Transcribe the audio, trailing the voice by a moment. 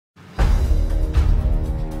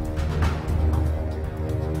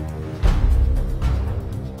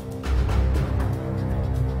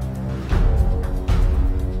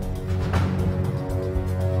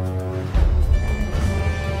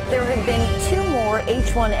more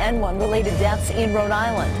H1N1 related deaths in Rhode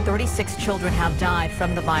Island. 36 children have died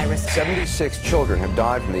from the virus. 76 children have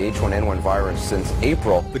died from the H1N1 virus since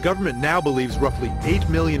April. The government now believes roughly 8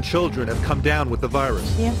 million children have come down with the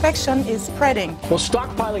virus. The infection is spreading. Well,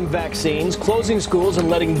 stockpiling vaccines, closing schools, and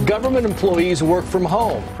letting government employees work from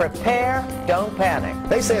home. Prepare, don't panic.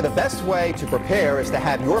 They say the best way to prepare is to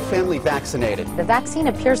have your family vaccinated. The vaccine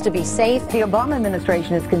appears to be safe. The Obama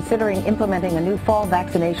administration is considering implementing a new fall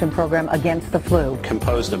vaccination program against the flu.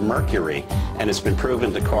 Composed of mercury, and it's been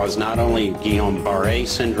proven to cause not only Guillain-Barré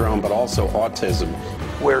syndrome, but also autism.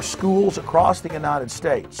 Where schools across the United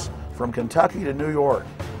States, from Kentucky to New York,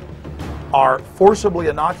 are forcibly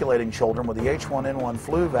inoculating children with the H1N1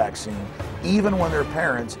 flu vaccine, even when their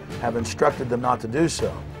parents have instructed them not to do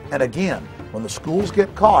so. And again, when the schools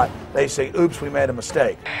get caught, they say, oops, we made a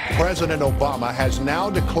mistake. President Obama has now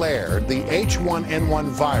declared the H1N1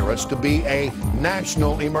 virus to be a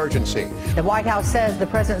national emergency. The White House says the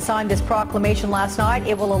president signed this proclamation last night.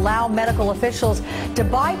 It will allow medical officials to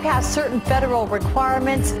bypass certain federal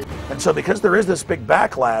requirements. And so because there is this big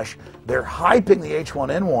backlash, they're hyping the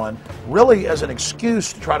H1N1 really as an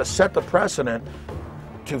excuse to try to set the precedent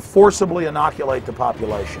to forcibly inoculate the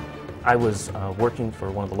population. I was working for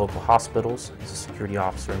one of the local hospitals as a security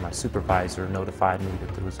officer, and my supervisor notified me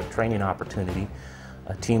that there was a training opportunity.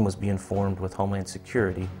 A team was being formed with Homeland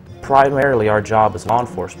Security. Primarily our job as law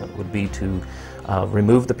enforcement would be to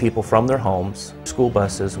remove the people from their homes. School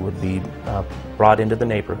buses would be brought into the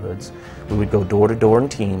neighborhoods. We would go door to door in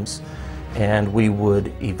teams, and we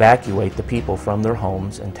would evacuate the people from their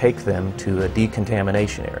homes and take them to a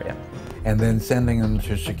decontamination area. And then sending them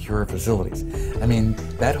to secure facilities. I mean,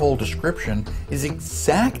 that whole description is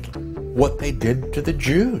exactly what they did to the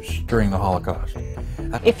Jews during the Holocaust.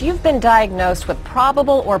 If you've been diagnosed with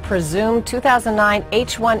probable or presumed 2009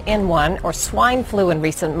 H1N1 or swine flu in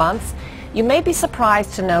recent months, you may be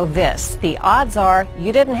surprised to know this. The odds are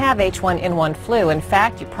you didn't have H1N1 flu. In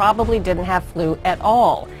fact, you probably didn't have flu at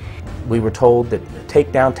all. We were told that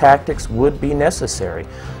takedown tactics would be necessary.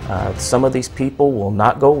 Some of these people will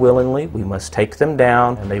not go willingly. We must take them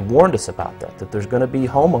down, and they warned us about that there's going to be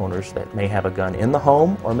homeowners that may have a gun in the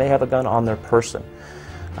home or may have a gun on their person.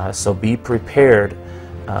 So be prepared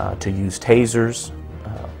to use tasers,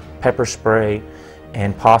 pepper spray,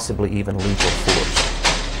 and possibly even lethal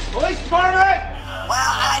force. Police department!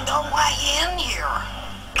 Well, I don't want you in here.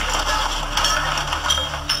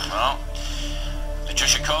 Well, the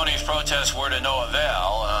Chiconis protests were to no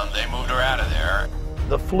avail. They moved her out of there.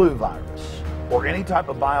 The flu virus, or any type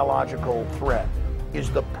of biological threat,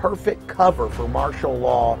 is the perfect cover for martial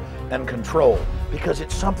law and control, because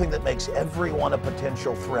it's something that makes everyone a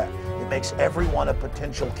potential threat. It makes everyone a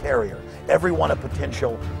potential carrier, everyone a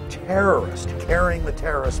potential terrorist carrying the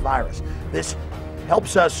terrorist virus. This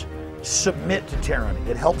helps us submit to tyranny.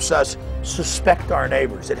 It helps us suspect our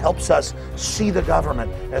neighbors. It helps us see the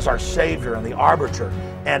government as our savior and the arbiter,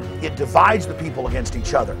 and it divides the people against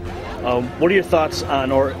each other. What are your thoughts on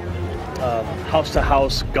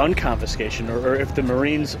house-to-house gun confiscation, or if the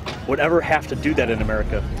Marines would ever have to do that in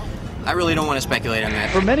America? I really don't want to speculate on that.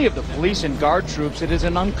 For many of the police and guard troops, it is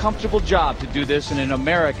an uncomfortable job to do this in an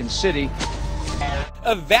American city.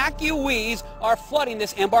 Evacuees are flooding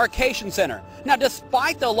this embarkation center. Now,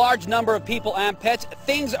 despite the large number of people and pets,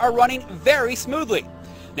 things are running very smoothly.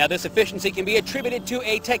 Now, this efficiency can be attributed to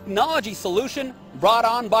a technology solution brought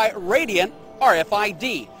on by Radiant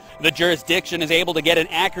RFID. The jurisdiction is able to get an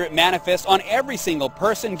accurate manifest on every single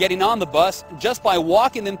person getting on the bus just by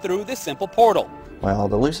walking them through this simple portal. Well,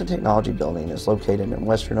 the Lucent Technology Building is located in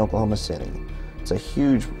western Oklahoma City. It's a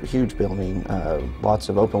huge, huge building, lots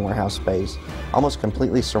of open warehouse space, almost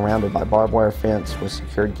completely surrounded by barbed wire fence with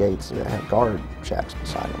secured gates that have guard shacks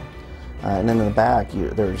beside them. And then in the back,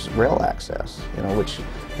 there's rail access, which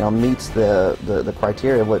meets the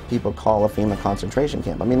criteria of what people call a FEMA concentration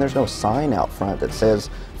camp. I mean, there's no sign out front that says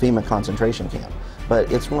FEMA concentration camp,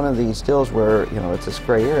 but it's one of these deals where it's this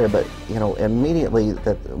gray area. But immediately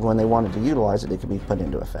that when they wanted to utilize it, it could be put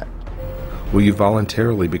into effect. Will you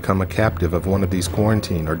voluntarily become a captive of one of these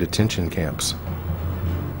quarantine or detention camps?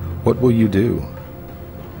 What will you do?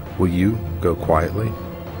 Will you go quietly?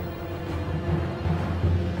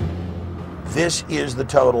 This is the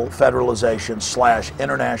total federalization /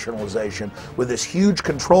 internationalization with this huge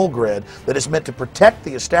control grid that is meant to protect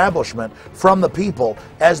the establishment from the people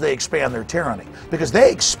as they expand their tyranny. Because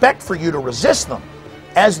they expect for you to resist them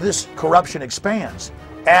as this corruption expands,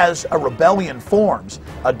 as a rebellion forms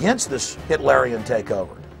against this Hitlerian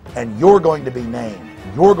takeover. And you're going to be named,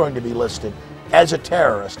 you're going to be listed as a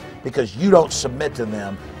terrorist because you don't submit to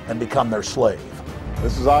them and become their slave.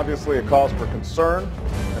 This is obviously a cause for concern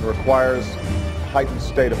and requires heightened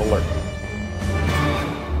state of alert.